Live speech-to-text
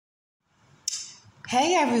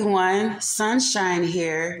Hey everyone, Sunshine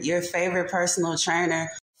here, your favorite personal trainer.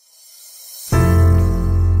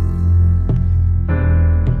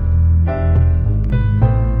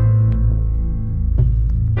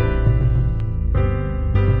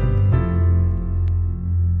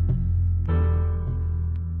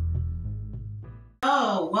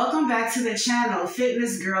 Welcome back to the channel,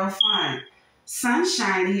 Fitnessgirlfun.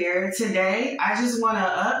 Sunshine here. Today, I just want to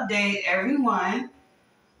update everyone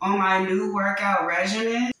on my new workout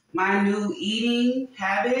regimen, my new eating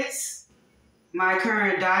habits, my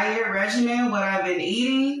current diet regimen, what I've been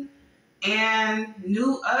eating, and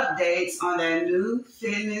new updates on that new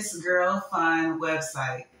Fitnessgirlfun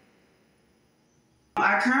website.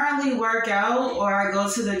 I currently work out or I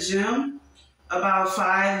go to the gym about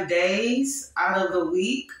 5 days out of the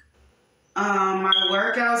week. My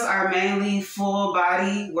workouts are mainly full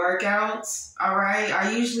body workouts. All right. I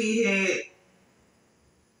usually hit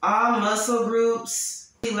all muscle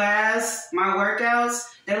groups. My workouts,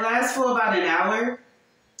 they last for about an hour.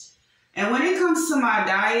 And when it comes to my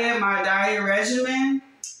diet regimen,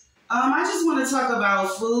 I just want to talk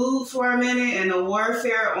about food for a minute and the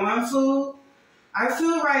warfare on food. I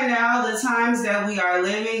feel right now the times that we are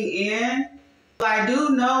living in, I do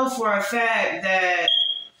know for a fact that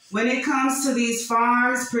when it comes to these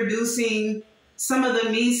farms producing some of the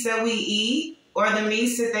meats that we eat or the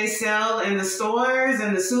meats that they sell in the stores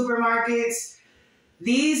and the supermarkets,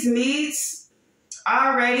 these meats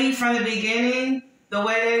already from the beginning, the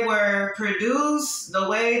way they were produced, the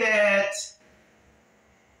way that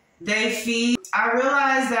they feed, I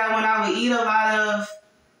realized that when I would eat a lot of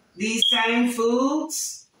these same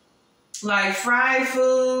foods, like fried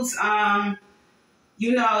foods,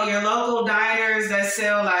 you know, your local diners that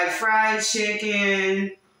sell like fried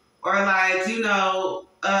chicken or like, you know,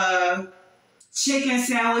 chicken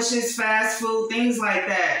sandwiches, fast food, things like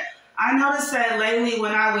that. I noticed that lately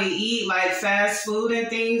when I would eat like fast food and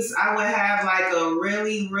things, I would have like a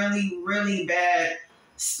really bad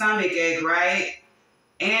stomach ache, right?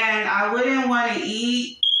 And I wouldn't want to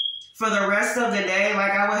eat for the rest of the day.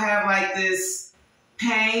 Like I would have like this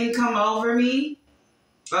pain come over me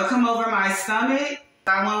or come over my stomach.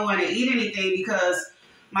 I wouldn't want to eat anything because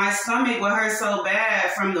my stomach would hurt so bad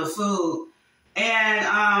from the food.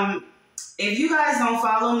 And if you guys don't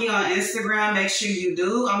follow me on Instagram, make sure you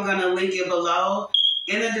do. I'm going to link it below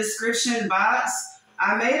in the description box.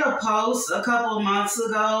 I made a post a couple months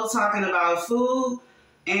ago talking about food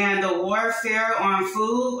and the warfare on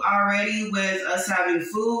food already with us having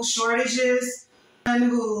food shortages. Anyone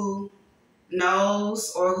who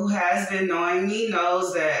knows or who has been knowing me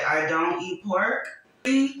knows that I don't eat pork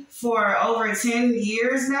for over 10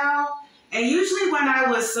 years now. And usually when I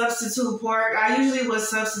would substitute pork, I usually would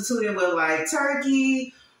substitute it with like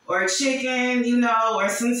turkey or chicken, you know, or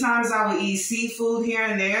sometimes I would eat seafood here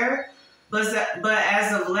and there. But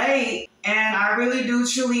as of late, and I really do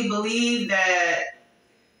truly believe that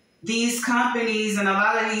these companies and a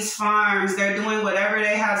lot of these farms, they're doing whatever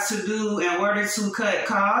they have to do in order to cut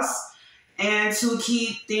costs and to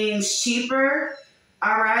keep things cheaper,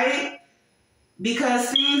 all right? Because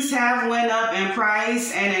things have went up in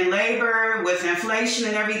price and in labor with inflation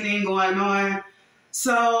and everything going on.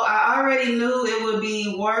 So I already knew it would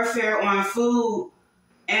be warfare on food.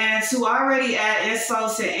 And to already add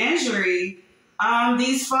insult to injury,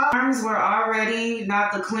 these farms were already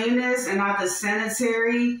not the cleanest and not the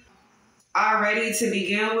sanitary already to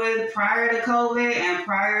begin with prior to COVID and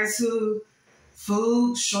prior to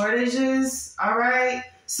food shortages, all right?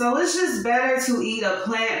 So it's just better to eat a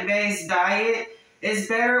plant-based diet. It's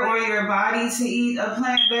better on your body to eat a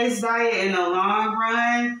plant-based diet in the long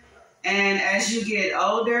run. And as you get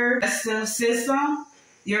older, digestive system,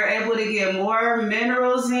 you're able to get more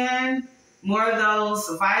minerals in, more of those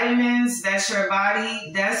vitamins that your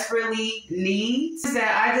body desperately needs.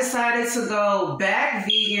 That I decided to go back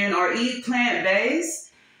vegan or eat plant-based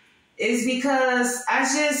is because I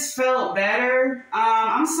just felt better.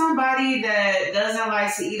 I'm somebody that doesn't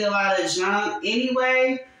like to eat a lot of junk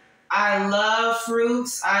anyway. I love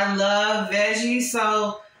fruits. I love veggies.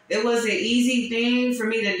 So it was an easy thing for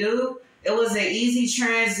me to do. It was an easy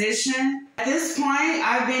transition. At this point,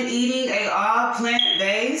 I've been eating a all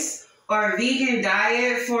plant-based or vegan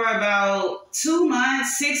diet for about 2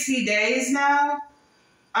 months, 60 days now.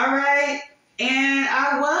 All right. And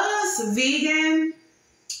I was vegan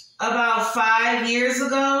about 5 years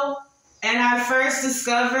ago, and I first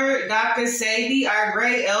discovered Dr. Sebi, our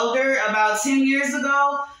great elder, about 10 years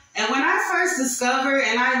ago. And when I first discovered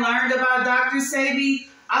and I learned about Dr. Sebi,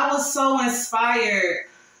 I was so inspired.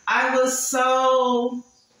 I was so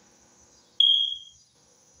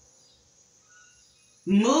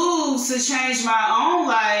moves to change my own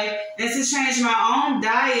life and to change my own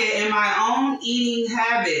diet and my own eating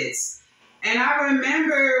habits. And I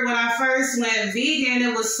remember when I first went vegan,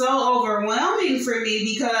 it was so overwhelming for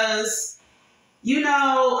me because,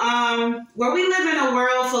 where we live in a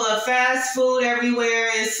world full of fast food everywhere,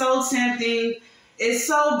 it's so tempting, it's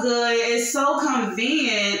so good, it's so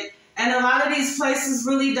convenient, and a lot of these places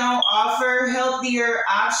really don't offer healthier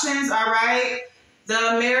options, all right?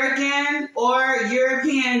 The American or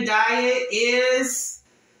European diet is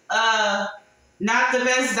not the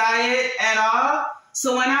best diet at all.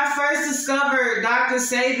 So when I first discovered Dr.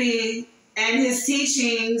 Sebi and his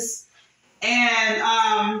teachings and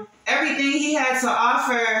everything he had to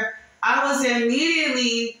offer, I was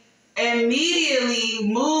immediately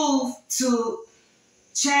moved to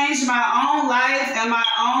change my own life and my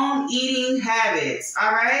own eating habits,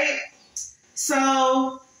 all right?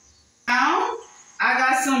 So now I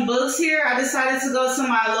got some books here. I decided to go to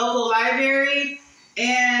my local library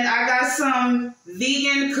and I got some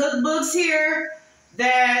vegan cookbooks here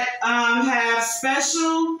that have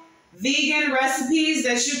special vegan recipes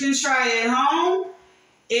that you can try at home.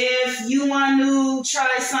 If you want to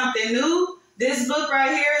try something new, this book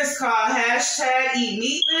right here is called #Eat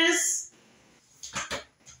Meatless.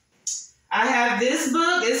 I have this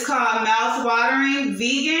book. It's called Mouth-Watering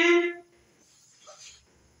Vegan.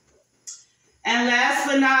 And last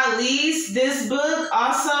but not least, this book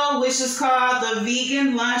also, which is called The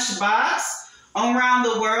Vegan Lunch Box Around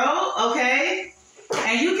the World, okay?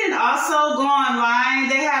 And you can also go online.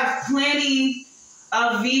 They have plenty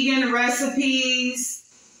of vegan recipes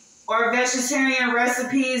or vegetarian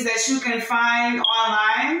recipes that you can find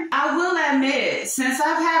online. I will admit, since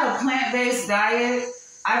I've had a plant-based diet,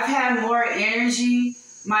 I've had more energy.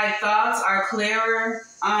 My thoughts are clearer.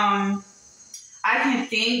 I can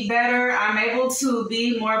think better. I'm able to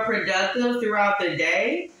be more productive throughout the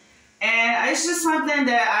day. And it's just something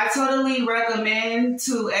that I totally recommend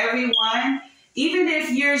to everyone. Even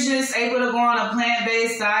if you're just able to go on a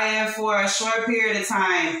plant-based diet for a short period of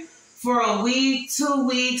time, for a week, 2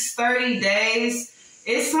 weeks, 30 days,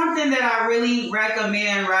 it's something that I really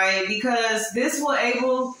recommend, right? Because this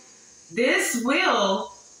will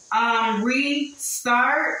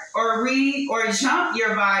restart or jump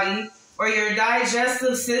your body or your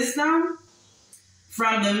digestive system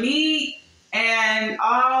from the meat and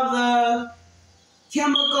all the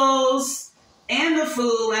chemicals and the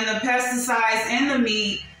food and the pesticides and the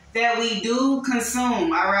meat that we do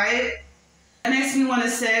consume, all right? That makes me want to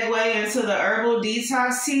segue into the herbal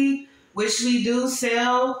detox tea, which we do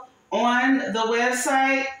sell on the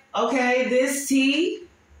website. Okay, this tea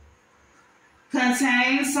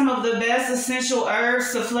contains some of the best essential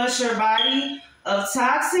herbs to flush your body of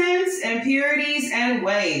toxins, impurities, and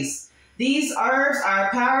waste. These herbs are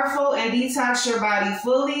powerful and detox your body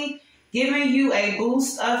fully, giving you a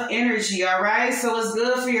boost of energy, all right? So it's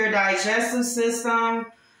good for your digestive system.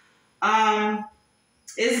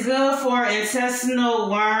 It's good for intestinal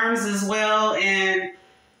worms as well and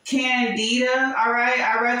candida, all right?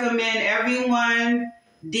 I recommend everyone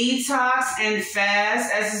detox and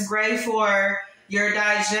fast, as it's great for your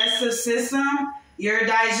digestive system. Your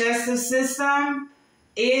digestive system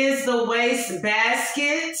is the waste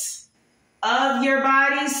basket of your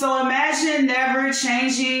body. So imagine never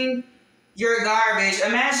changing your garbage.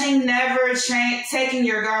 Imagine never taking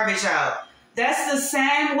your garbage out. That's the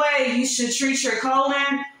same way you should treat your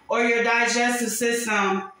colon or your digestive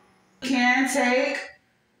system. You can take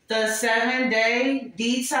the 7-day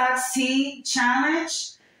detox tea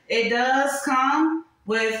challenge. It does come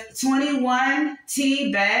with 21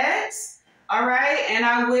 tea bags. All right, and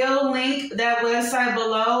I will link that website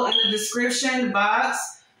below in the description box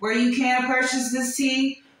where you can purchase this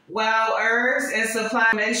tea while herbs and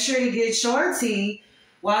supplies. Make sure to get your tea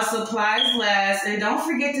while supplies last. And don't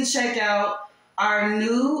forget to check out our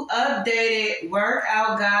new updated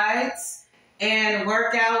workout guides and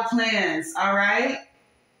workout plans, all right?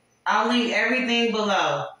 I'll link everything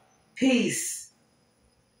below. Peace.